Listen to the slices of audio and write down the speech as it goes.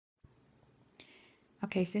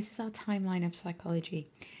Okay, so this is our timeline of psychology.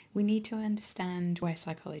 We need to understand where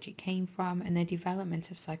psychology came from and the development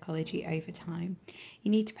of psychology over time. You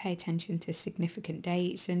need to pay attention to significant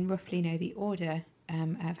dates and roughly know the order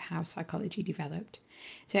of how psychology developed.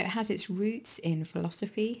 So it has its roots in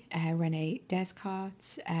philosophy. René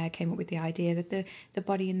Descartes came up with the idea that the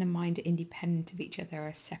body and the mind are independent of each other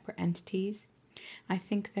as separate entities. I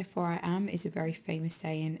think, therefore I am is a very famous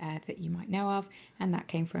saying that you might know of, and that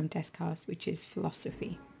came from Descartes, which is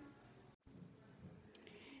philosophy.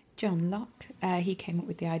 John Locke, he came up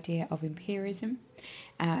with the idea of empiricism,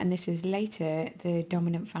 and this is later the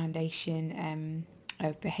dominant foundation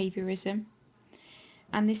of behaviorism.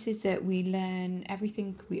 And this is that we learn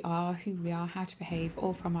everything we are, who we are, how to behave,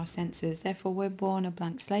 all from our senses. Therefore, we're born a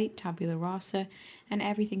blank slate, tabula rasa, and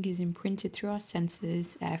everything is imprinted through our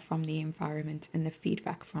senses from the environment and the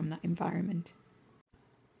feedback from that environment.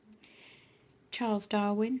 Charles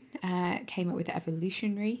Darwin came up with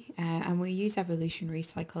evolutionary, and we use evolutionary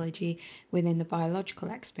psychology within the biological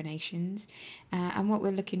explanations. And what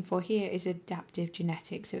we're looking for here is adaptive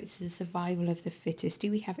genetics. So it's the survival of the fittest.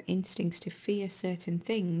 Do we have instincts to fear certain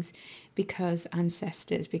things because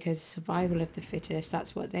survival of the fittest,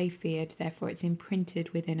 that's what they feared, therefore it's imprinted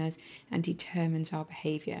within us and determines our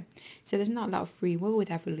behavior. So there's not a lot of free will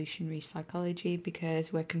with evolutionary psychology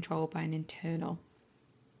because we're controlled by an internal.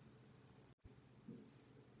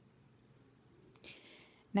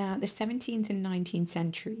 Now, the 17th and 19th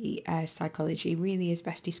century psychology really is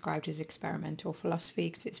best described as experimental philosophy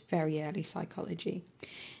because it's very early psychology.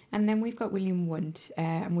 And then we've got William Wundt,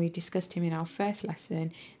 and we discussed him in our first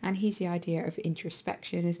lesson, and he's the idea of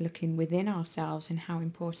introspection as looking within ourselves and how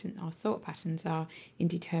important our thought patterns are in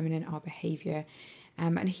determining our behaviour.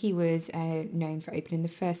 And he was known for opening the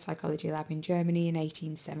first psychology lab in Germany in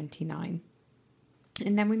 1879.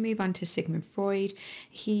 And then we move on to Sigmund Freud.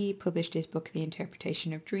 He published his book, The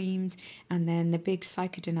Interpretation of Dreams, and then the big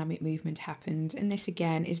psychodynamic movement happened. And this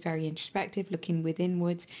again is very introspective, looking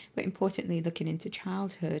withinwards, but importantly looking into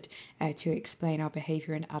childhood to explain our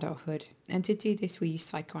behaviour in adulthood. And to do this, we use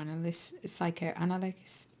psychoanalysis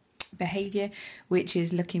behaviour, which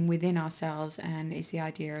is looking within ourselves, and is the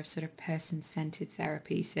idea of sort of person-centered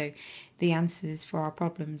therapy. So the answers for our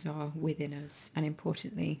problems are within us and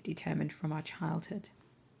importantly determined from our childhood.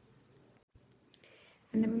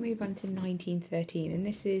 And then we move on to 1913, and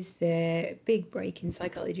this is the big break in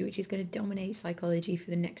psychology, which is going to dominate psychology for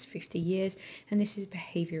the next 50 years, and this is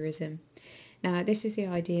behaviorism. Now, this is the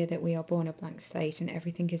idea that we are born a blank slate and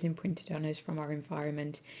everything is imprinted on us from our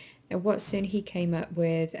environment. Watson, he came up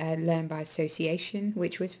with learn by association,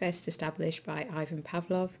 which was first established by Ivan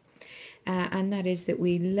Pavlov, and that is that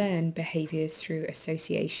we learn behaviours through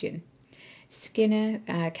association. Skinner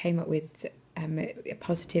came up with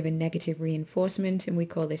positive and negative reinforcement, and we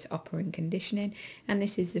call this operant conditioning, and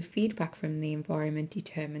this is the feedback from the environment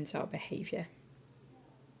determines our behaviour.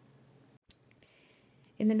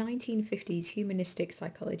 In the 1950s, humanistic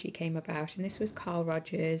psychology came about, and this was Carl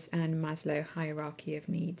Rogers and Maslow's hierarchy of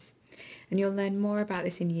needs. And you'll learn more about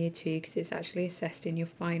this in year 2 because it's actually assessed in your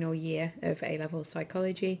final year of A-level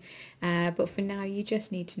psychology. But for now, you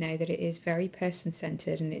just need to know that it is very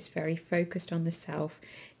person-centered and it's very focused on the self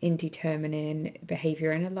in determining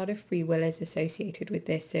behaviour, and a lot of free will is associated with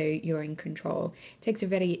this, so you're in control. It takes a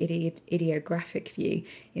very ideographic view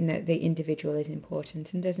in that the individual is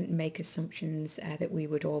important and doesn't make assumptions that we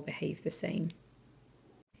would all behave the same.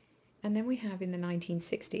 And then we have in the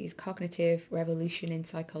 1960s cognitive revolution in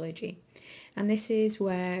psychology, and this is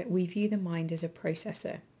where we view the mind as a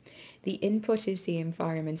processor. The input is the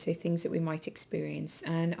environment, so things that we might experience,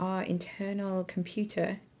 and our internal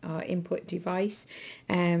computer, our input device,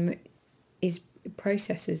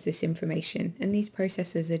 processes this information, and these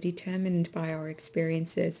processes are determined by our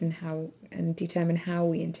experiences and determine how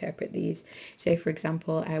we interpret these. So for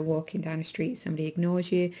example, walking down a street, somebody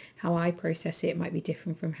ignores you, how I process it might be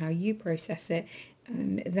different from how you process it,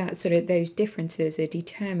 and that sort of those differences are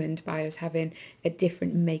determined by us having a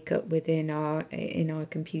different makeup within our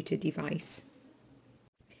computer device.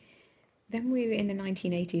 Then in the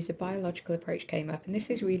 1980s, the biological approach came up, and this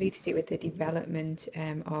is really to do with the development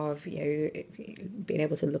of being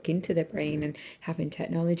able to look into the brain and having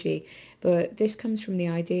technology. But this comes from the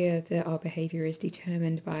idea that our behaviour is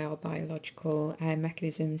determined by our biological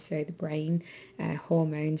mechanisms, so the brain,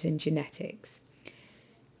 hormones and genetics.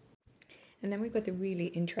 And then we've got the really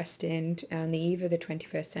interesting, on the eve of the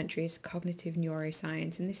 21st century, is cognitive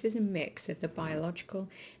neuroscience. And this is a mix of the biological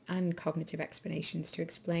and cognitive explanations to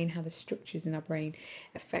explain how the structures in our brain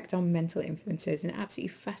affect our mental influences. An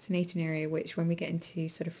absolutely fascinating area, which when we get into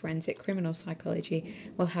sort of forensic criminal psychology,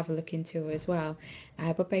 we'll have a look into as well.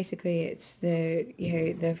 But basically, it's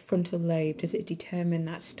the frontal lobe. Does it determine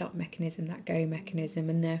that stop mechanism, that go mechanism,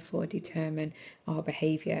 and therefore determine our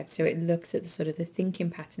behaviour? So it looks at the sort of the thinking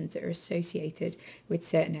patterns that are associated with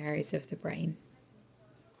certain areas of the brain.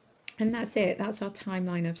 And that's it. That's our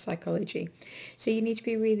timeline of psychology. So you need to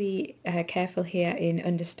be really careful here in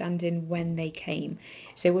understanding when they came.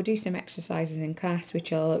 So we'll do some exercises in class which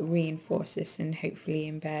will reinforce this and hopefully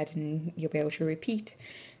embed, and you'll be able to repeat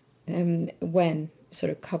when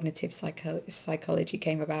sort of cognitive psychology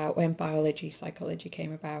came about, when biology psychology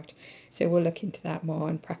came about. So we'll look into that more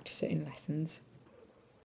and practice it in lessons.